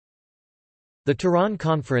The Tehran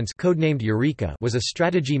Conference, codenamed Eureka, was a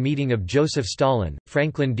strategy meeting of Joseph Stalin,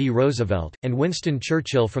 Franklin D. Roosevelt, and Winston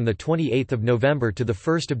Churchill from 28 November to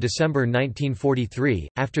 1 December 1943,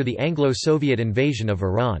 after the Anglo-Soviet invasion of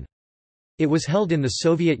Iran. It was held in the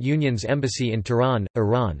Soviet Union's embassy in Tehran,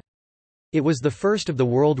 Iran. It was the first of the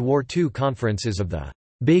World War II conferences of the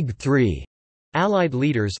Big Three Allied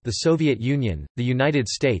leaders, the Soviet Union, the United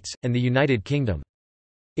States, and the United Kingdom.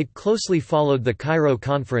 It closely followed the Cairo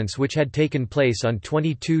Conference, which had taken place on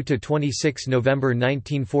 22–26 November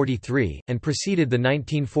 1943, and preceded the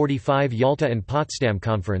 1945 Yalta and Potsdam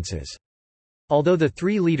conferences. Although the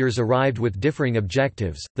three leaders arrived with differing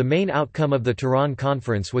objectives, the main outcome of the Tehran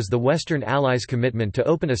Conference was the Western Allies' commitment to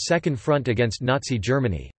open a second front against Nazi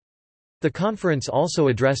Germany. The conference also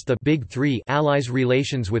addressed the Big Three Allies'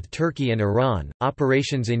 relations with Turkey and Iran,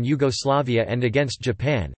 operations in Yugoslavia and against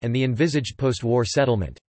Japan, and the envisaged post-war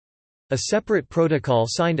settlement. A separate protocol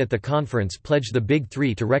signed at the conference pledged the Big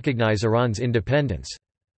Three to recognize Iran's independence.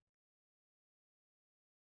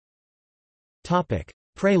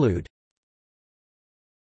 Prelude.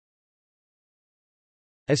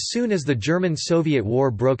 As soon as the German-Soviet War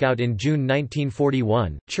broke out in June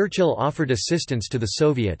 1941, Churchill offered assistance to the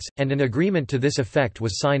Soviets, and an agreement to this effect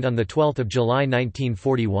was signed on 12 July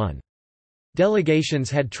 1941. Delegations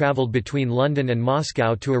had traveled between London and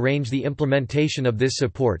Moscow to arrange the implementation of this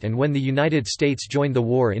support, and when the United States joined the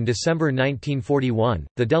war in December 1941,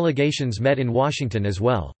 the delegations met in Washington as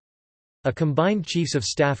well. A combined Chiefs of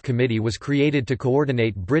Staff committee was created to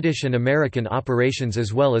coordinate British and American operations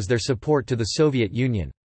as well as their support to the Soviet Union.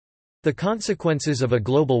 The consequences of a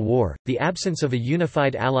global war, the absence of a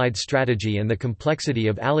unified Allied strategy and the complexity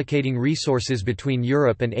of allocating resources between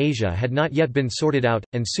Europe and Asia had not yet been sorted out,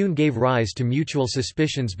 and soon gave rise to mutual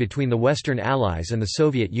suspicions between the Western Allies and the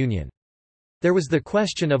Soviet Union. There was the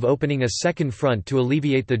question of opening a second front to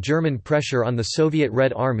alleviate the German pressure on the Soviet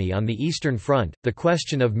Red Army on the Eastern Front, the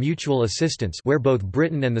question of mutual assistance where both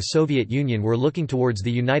Britain and the Soviet Union were looking towards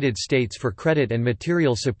the United States for credit and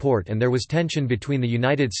material support, and there was tension between the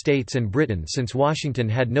United States and Britain since Washington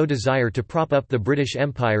had no desire to prop up the British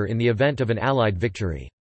Empire in the event of an Allied victory.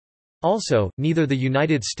 Also, neither the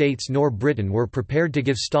United States nor Britain were prepared to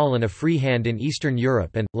give Stalin a free hand in Eastern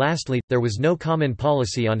Europe and, lastly, there was no common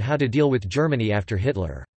policy on how to deal with Germany after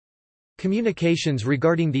Hitler. Communications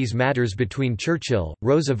regarding these matters between Churchill,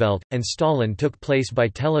 Roosevelt, and Stalin took place by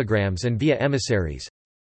telegrams and via emissaries.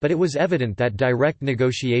 But it was evident that direct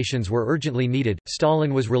negotiations were urgently needed.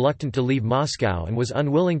 Stalin was reluctant to leave Moscow and was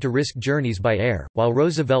unwilling to risk journeys by air, while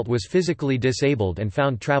Roosevelt was physically disabled and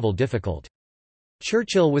found travel difficult.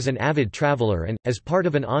 Churchill was an avid traveler and, as part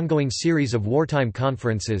of an ongoing series of wartime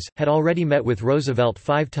conferences, had already met with Roosevelt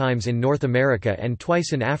 5 times in North America and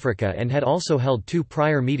twice in Africa, and had also held 2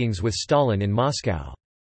 prior meetings with Stalin in Moscow.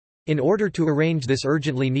 In order to arrange this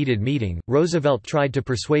urgently needed meeting, Roosevelt tried to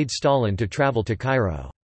persuade Stalin to travel to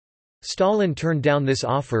Cairo. Stalin turned down this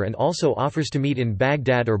offer and also offers to meet in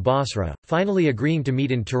Baghdad or Basra, finally agreeing to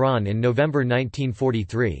meet in Tehran in November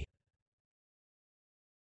 1943.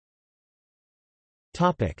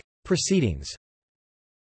 Proceedings.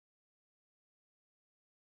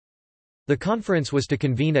 The conference was to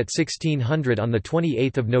convene at 1600 on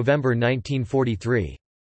 28 November 1943.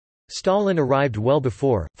 Stalin arrived well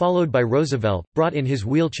before, followed by Roosevelt, brought in his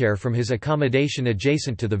wheelchair from his accommodation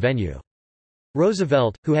adjacent to the venue.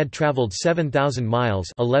 Roosevelt, who had traveled 7,000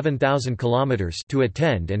 miles (11,000 kilometers) to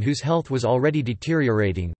attend and whose health was already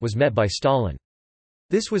deteriorating, was met by Stalin.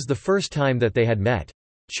 This was the first time that they had met.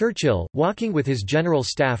 Churchill, walking with his general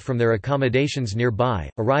staff from their accommodations nearby,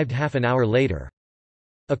 arrived half an hour later.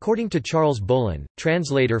 According to Charles Bolin,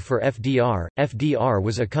 translator for FDR, FDR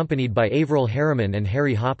was accompanied by Averell Harriman and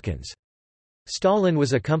Harry Hopkins. Stalin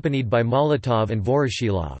was accompanied by Molotov and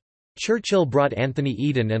Voroshilov. Churchill brought Anthony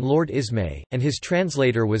Eden and Lord Ismay, and his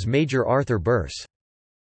translator was Major Arthur Burse.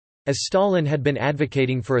 As Stalin had been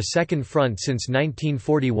advocating for a second front since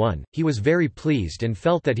 1941, he was very pleased and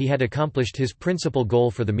felt that he had accomplished his principal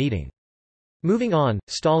goal for the meeting. Moving on,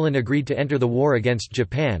 Stalin agreed to enter the war against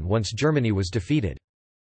Japan once Germany was defeated.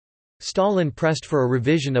 Stalin pressed for a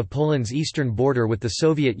revision of Poland's eastern border with the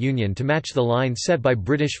Soviet Union to match the line set by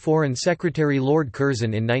British Foreign Secretary Lord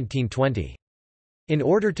Curzon in 1920. In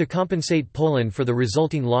order to compensate Poland for the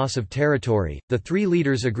resulting loss of territory, the three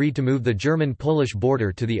leaders agreed to move the German-Polish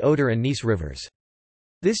border to the Oder and Neisse rivers.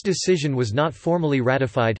 This decision was not formally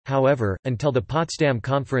ratified, however, until the Potsdam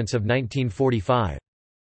Conference of 1945.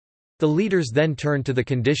 The leaders then turned to the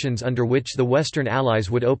conditions under which the Western Allies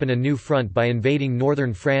would open a new front by invading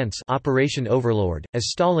northern France, Operation Overlord,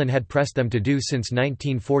 as Stalin had pressed them to do since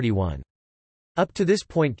 1941. Up to this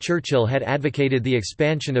point Churchill had advocated the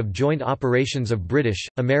expansion of joint operations of British,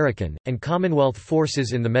 American, and Commonwealth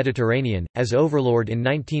forces in the Mediterranean, as overlord in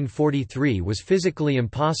 1943 was physically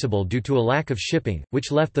impossible due to a lack of shipping,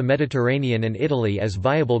 which left the Mediterranean and Italy as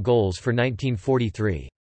viable goals for 1943.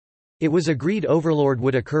 It was agreed overlord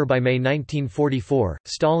would occur by May 1944.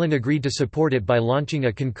 Stalin agreed to support it by launching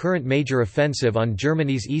a concurrent major offensive on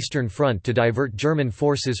Germany's Eastern Front to divert German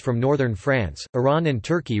forces from northern France. Iran and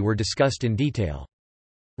Turkey were discussed in detail.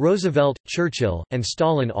 Roosevelt, Churchill, and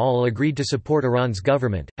Stalin all agreed to support Iran's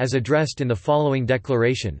government, as addressed in the following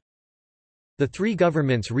declaration. The three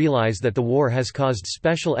governments realize that the war has caused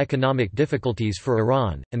special economic difficulties for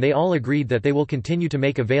Iran, and they all agreed that they will continue to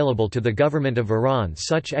make available to the government of Iran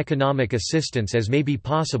such economic assistance as may be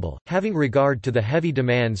possible, having regard to the heavy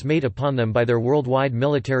demands made upon them by their worldwide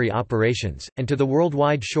military operations, and to the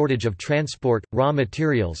worldwide shortage of transport, raw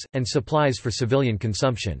materials, and supplies for civilian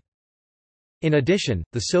consumption. In addition,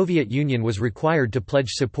 the Soviet Union was required to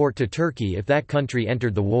pledge support to Turkey if that country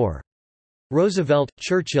entered the war. Roosevelt,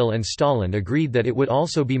 Churchill and Stalin agreed that it would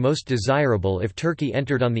also be most desirable if Turkey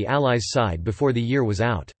entered on the Allies' side before the year was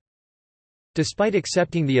out. Despite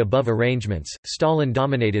accepting the above arrangements, Stalin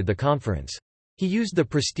dominated the conference. He used the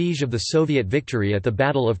prestige of the Soviet victory at the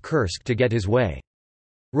Battle of Kursk to get his way.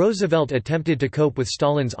 Roosevelt attempted to cope with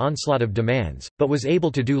Stalin's onslaught of demands, but was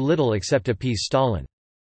able to do little except appease Stalin.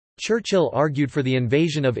 Churchill argued for the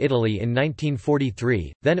invasion of Italy in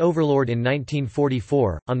 1943, then overlord in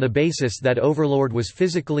 1944, on the basis that overlord was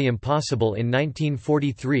physically impossible in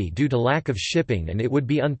 1943 due to lack of shipping and it would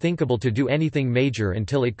be unthinkable to do anything major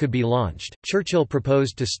until it could be launched. Churchill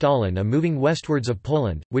proposed to Stalin a moving westwards of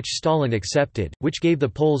Poland, which Stalin accepted, which gave the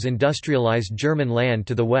Poles industrialized German land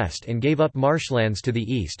to the west and gave up marshlands to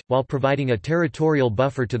the east, while providing a territorial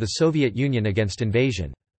buffer to the Soviet Union against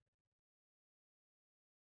invasion.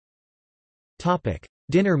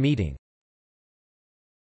 Dinner meeting.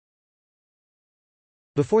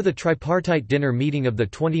 Before the tripartite dinner meeting of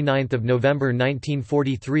 29 November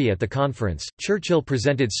 1943 at the conference, Churchill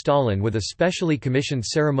presented Stalin with a specially commissioned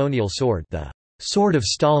ceremonial sword, the Sword of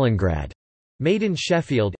Stalingrad, made in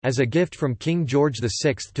Sheffield, as a gift from King George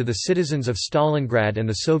VI to the citizens of Stalingrad and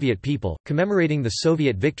the Soviet people, commemorating the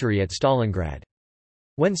Soviet victory at Stalingrad.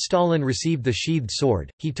 When Stalin received the sheathed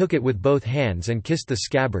sword, he took it with both hands and kissed the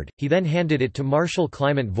scabbard. He then handed it to Marshal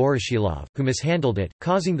Kliment Voroshilov, who mishandled it,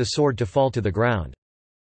 causing the sword to fall to the ground.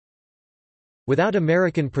 Without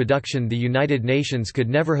American production, the United Nations could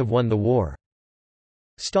never have won the war.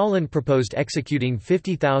 Stalin proposed executing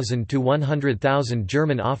 50,000 to 100,000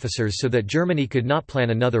 German officers so that Germany could not plan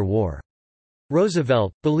another war.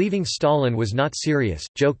 Roosevelt, believing Stalin was not serious,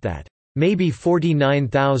 joked that, "Maybe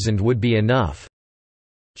 49,000 would be enough."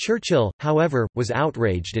 Churchill, however, was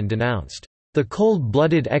outraged and denounced, "the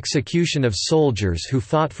cold-blooded execution of soldiers who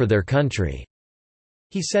fought for their country."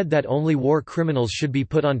 He said that only war criminals should be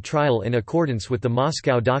put on trial in accordance with the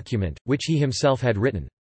Moscow document, which he himself had written.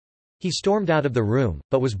 He stormed out of the room,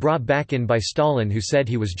 but was brought back in by Stalin, who said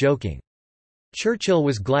he was joking. Churchill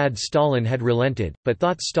was glad Stalin had relented, but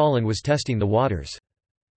thought Stalin was testing the waters.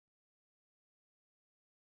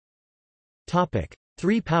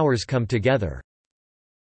 Three powers come together.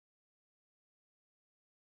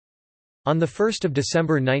 On 1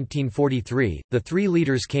 December 1943, the three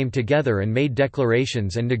leaders came together and made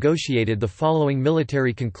declarations and negotiated the following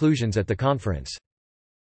military conclusions at the conference.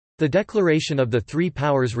 The declaration of the three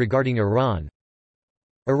powers regarding Iran.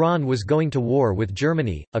 Iran was going to war with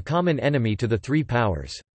Germany, a common enemy to the three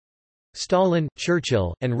powers. Stalin,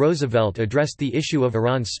 Churchill, and Roosevelt addressed the issue of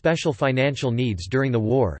Iran's special financial needs during the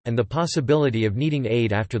war, and the possibility of needing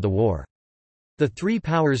aid after the war. The three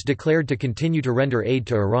powers declared to continue to render aid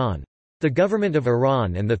to Iran. The government of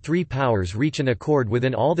Iran and the three powers reach an accord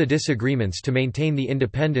within all the disagreements to maintain the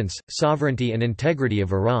independence, sovereignty and integrity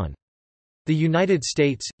of Iran. The United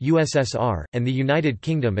States, USSR, and the United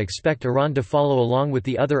Kingdom expect Iran to follow along with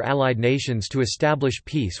the other allied nations to establish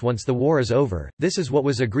peace once the war is over. This is what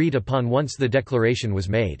was agreed upon once the declaration was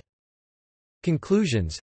made.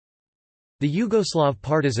 Conclusions. The Yugoslav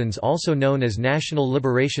partisans, also known as National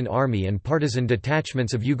Liberation Army, and partisan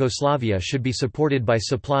detachments of Yugoslavia should be supported by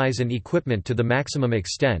supplies and equipment to the maximum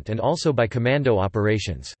extent and also by commando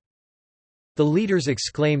operations. The leaders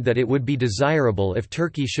exclaimed that it would be desirable if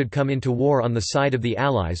Turkey should come into war on the side of the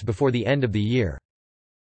Allies before the end of the year.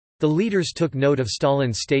 The leaders took note of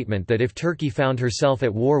Stalin's statement that if Turkey found herself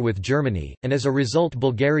at war with Germany, and as a result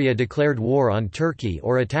Bulgaria declared war on Turkey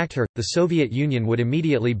or attacked her, the Soviet Union would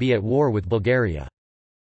immediately be at war with Bulgaria.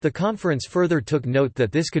 The conference further took note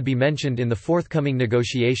that this could be mentioned in the forthcoming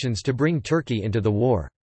negotiations to bring Turkey into the war.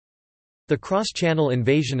 The cross-channel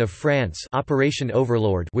invasion of France, Operation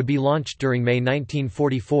Overlord, would be launched during May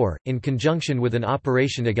 1944, in conjunction with an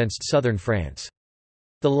operation against southern France.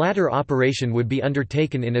 The latter operation would be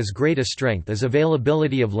undertaken in as great a strength as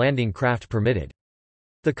availability of landing craft permitted.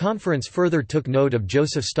 The conference further took note of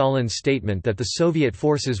Joseph Stalin's statement that the Soviet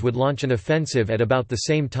forces would launch an offensive at about the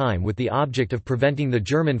same time with the object of preventing the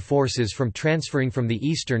German forces from transferring from the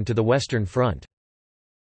Eastern to the Western Front.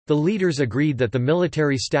 The leaders agreed that the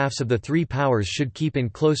military staffs of the three powers should keep in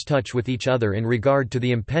close touch with each other in regard to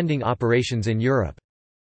the impending operations in Europe.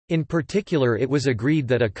 In particular, it was agreed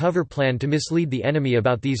that a cover plan to mislead the enemy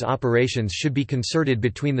about these operations should be concerted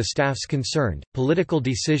between the staffs concerned. Political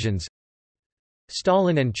decisions.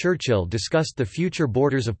 Stalin and Churchill discussed the future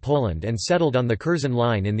borders of Poland and settled on the Curzon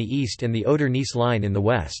Line in the east and the Oder-Neisse Line in the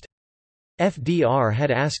west. FDR had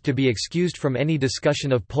asked to be excused from any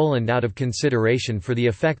discussion of Poland out of consideration for the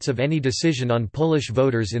effects of any decision on Polish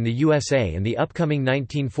voters in the USA and the upcoming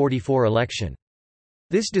 1944 election.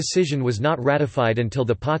 This decision was not ratified until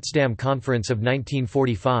the Potsdam Conference of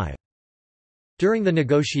 1945. During the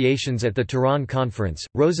negotiations at the Tehran Conference,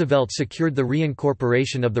 Roosevelt secured the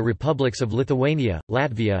reincorporation of the republics of Lithuania,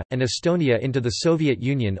 Latvia, and Estonia into the Soviet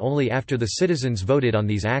Union only after the citizens voted on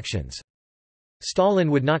these actions. Stalin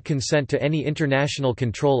would not consent to any international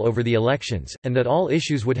control over the elections, and that all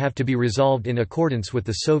issues would have to be resolved in accordance with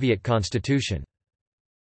the Soviet constitution.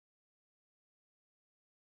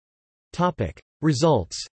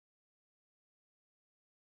 Results.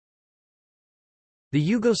 The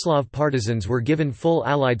Yugoslav partisans were given full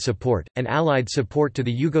Allied support, and Allied support to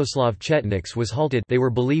the Yugoslav Chetniks was halted. They were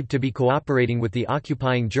believed to be cooperating with the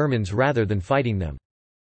occupying Germans rather than fighting them.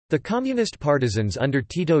 The communist partisans under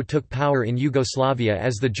Tito took power in Yugoslavia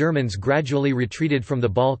as the Germans gradually retreated from the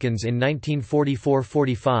Balkans in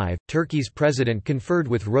 1944–45. Turkey's president conferred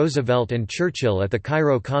with Roosevelt and Churchill at the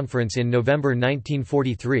Cairo Conference in November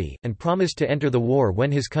 1943, and promised to enter the war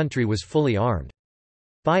when his country was fully armed.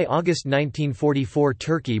 By August 1944,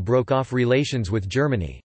 Turkey broke off relations with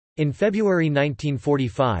Germany. In February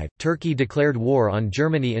 1945, Turkey declared war on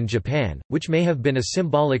Germany and Japan, which may have been a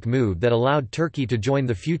symbolic move that allowed Turkey to join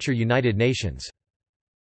the future United Nations.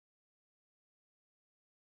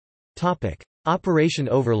 Operation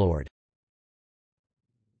Overlord.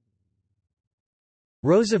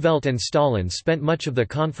 Roosevelt and Stalin spent much of the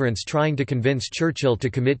conference trying to convince Churchill to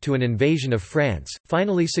commit to an invasion of France,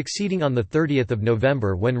 finally succeeding on 30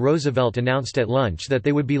 November when Roosevelt announced at lunch that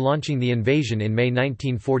they would be launching the invasion in May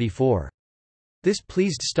 1944. This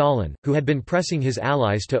pleased Stalin, who had been pressing his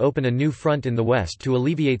allies to open a new front in the West to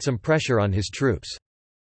alleviate some pressure on his troops.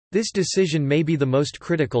 This decision may be the most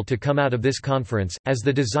critical to come out of this conference, as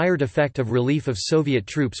the desired effect of relief of Soviet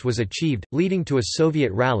troops was achieved, leading to a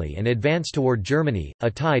Soviet rally and advance toward Germany,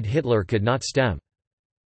 a tide Hitler could not stem.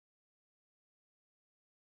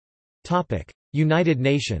 United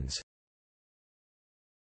Nations.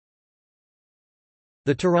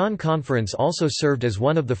 The Tehran Conference also served as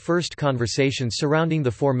one of the first conversations surrounding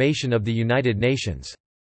the formation of the United Nations.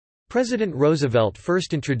 President Roosevelt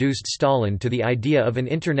first introduced Stalin to the idea of an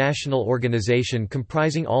international organization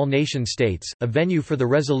comprising all nation-states, a venue for the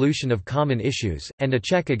resolution of common issues, and a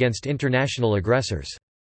check against international aggressors.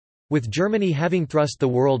 With Germany having thrust the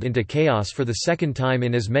world into chaos for the second time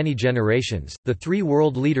in as many generations, the three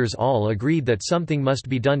world leaders all agreed that something must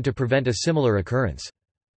be done to prevent a similar occurrence.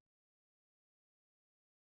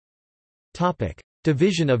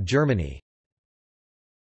 Division of Germany.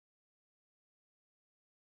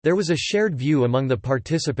 There was a shared view among the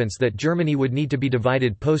participants that Germany would need to be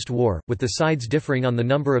divided post-war, with the sides differing on the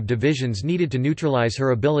number of divisions needed to neutralize her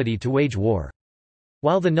ability to wage war.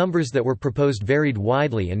 While the numbers that were proposed varied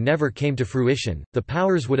widely and never came to fruition, the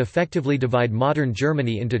powers would effectively divide modern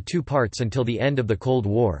Germany into two parts until the end of the Cold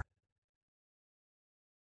War.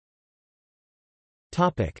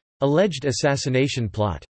 Alleged assassination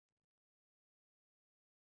plot.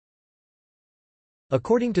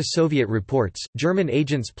 According to Soviet reports, German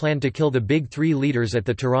agents planned to kill the Big Three leaders at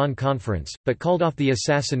the Tehran Conference, but called off the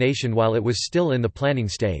assassination while it was still in the planning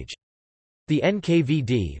stage. The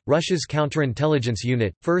NKVD, Russia's counterintelligence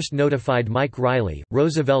unit, first notified Mike Riley,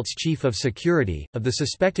 Roosevelt's chief of security, of the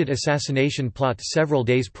suspected assassination plot several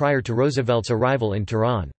days prior to Roosevelt's arrival in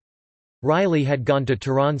Tehran. Riley had gone to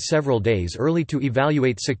Tehran several days early to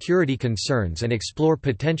evaluate security concerns and explore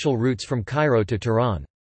potential routes from Cairo to Tehran.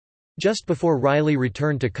 Just before Riley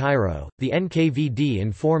returned to Cairo, the NKVD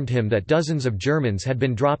informed him that dozens of Germans had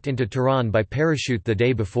been dropped into Tehran by parachute the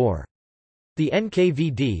day before. The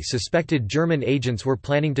NKVD suspected German agents were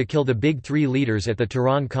planning to kill the Big Three leaders at the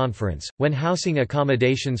Tehran Conference. When housing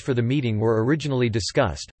accommodations for the meeting were originally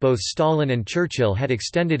discussed, both Stalin and Churchill had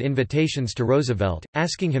extended invitations to Roosevelt,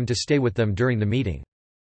 asking him to stay with them during the meeting.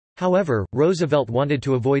 However, Roosevelt wanted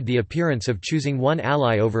to avoid the appearance of choosing one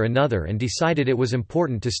ally over another and decided it was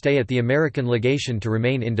important to stay at the American legation to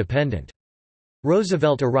remain independent.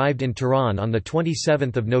 Roosevelt arrived in Tehran on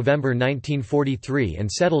 27 November 1943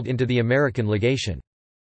 and settled into the American legation.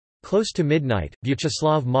 Close to midnight,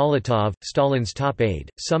 Vyacheslav Molotov, Stalin's top aide,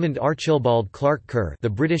 summoned Archibald Clark Kerr, the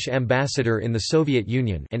British ambassador in the Soviet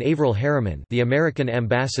Union, and Averell Harriman, the American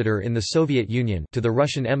ambassador in the Soviet Union, to the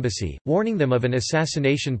Russian embassy, warning them of an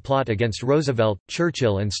assassination plot against Roosevelt,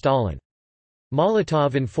 Churchill and Stalin.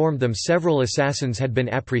 Molotov informed them several assassins had been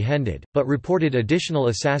apprehended, but reported additional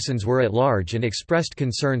assassins were at large and expressed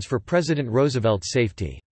concerns for President Roosevelt's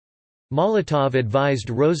safety. Molotov advised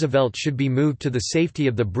Roosevelt should be moved to the safety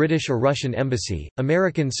of the British or Russian embassy.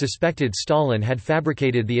 Americans suspected Stalin had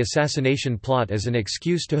fabricated the assassination plot as an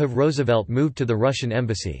excuse to have Roosevelt moved to the Russian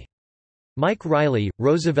embassy. Mike Riley,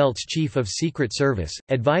 Roosevelt's chief of Secret Service,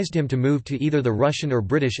 advised him to move to either the Russian or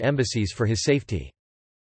British embassies for his safety.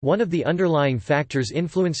 One of the underlying factors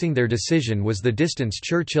influencing their decision was the distance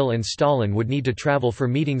Churchill and Stalin would need to travel for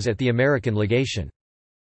meetings at the American legation.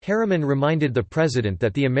 Harriman reminded the president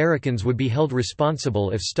that the Americans would be held responsible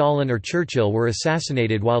if Stalin or Churchill were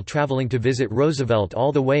assassinated while traveling to visit Roosevelt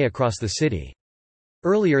all the way across the city.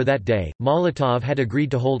 Earlier that day, Molotov had agreed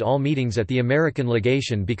to hold all meetings at the American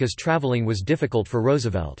legation because traveling was difficult for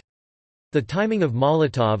Roosevelt. The timing of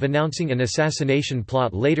Molotov announcing an assassination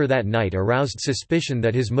plot later that night aroused suspicion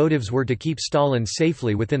that his motives were to keep Stalin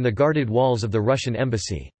safely within the guarded walls of the Russian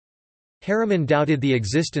embassy. Harriman doubted the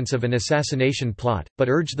existence of an assassination plot, but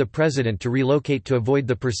urged the president to relocate to avoid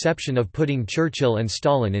the perception of putting Churchill and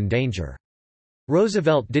Stalin in danger.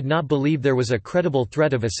 Roosevelt did not believe there was a credible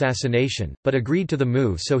threat of assassination, but agreed to the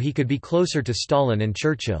move so he could be closer to Stalin and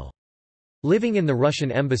Churchill. Living in the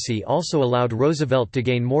Russian embassy also allowed Roosevelt to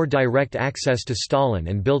gain more direct access to Stalin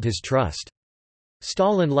and build his trust.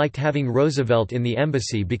 Stalin liked having Roosevelt in the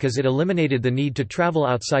embassy because it eliminated the need to travel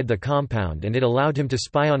outside the compound and it allowed him to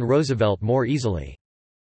spy on Roosevelt more easily.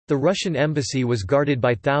 The Russian embassy was guarded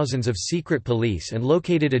by thousands of secret police and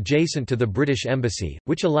located adjacent to the British embassy,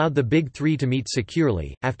 which allowed the Big Three to meet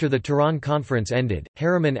securely. After the Tehran Conference ended,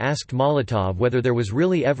 Harriman asked Molotov whether there was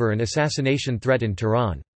really ever an assassination threat in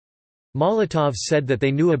Tehran. Molotov said that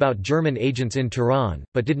they knew about German agents in Tehran,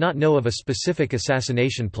 but did not know of a specific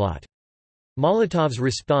assassination plot. Molotov's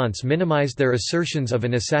response minimized their assertions of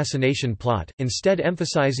an assassination plot, instead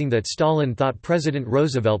emphasizing that Stalin thought President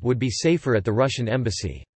Roosevelt would be safer at the Russian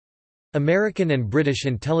embassy. American and British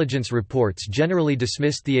intelligence reports generally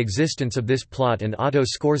dismissed the existence of this plot, and Otto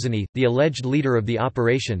Skorzeny, the alleged leader of the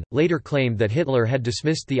operation, later claimed that Hitler had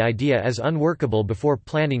dismissed the idea as unworkable before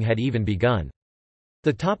planning had even begun.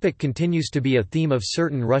 The topic continues to be a theme of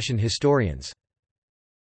certain Russian historians.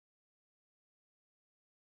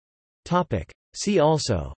 See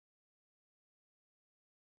also: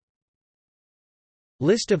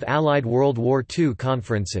 List of Allied World War II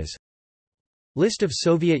conferences, List of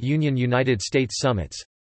Soviet Union–United States summits,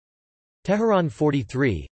 Tehran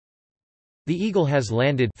 43, The Eagle Has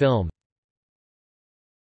Landed film.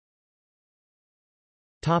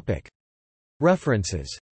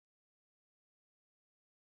 References.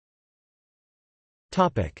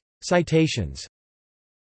 Citations.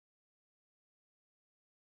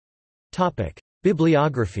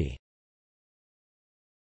 Bibliography.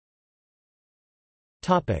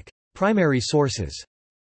 Primary sources.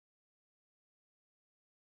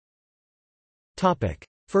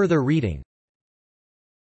 Further reading.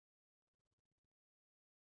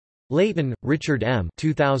 Leighton, Richard M.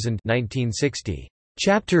 2000, 1960.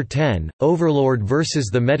 Chapter 10, Overlord vs.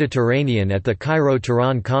 the Mediterranean at the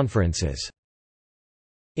Cairo-Tehran Conferences.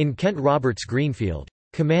 In Kent Roberts Greenfield.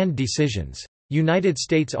 Command Decisions. United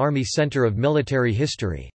States Army Center of Military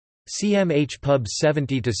History. CMH Pub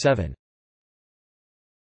 70-7.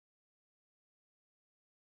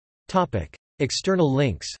 External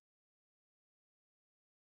links.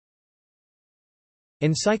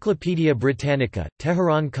 Encyclopædia Britannica,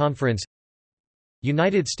 Tehran Conference,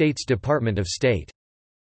 United States Department of State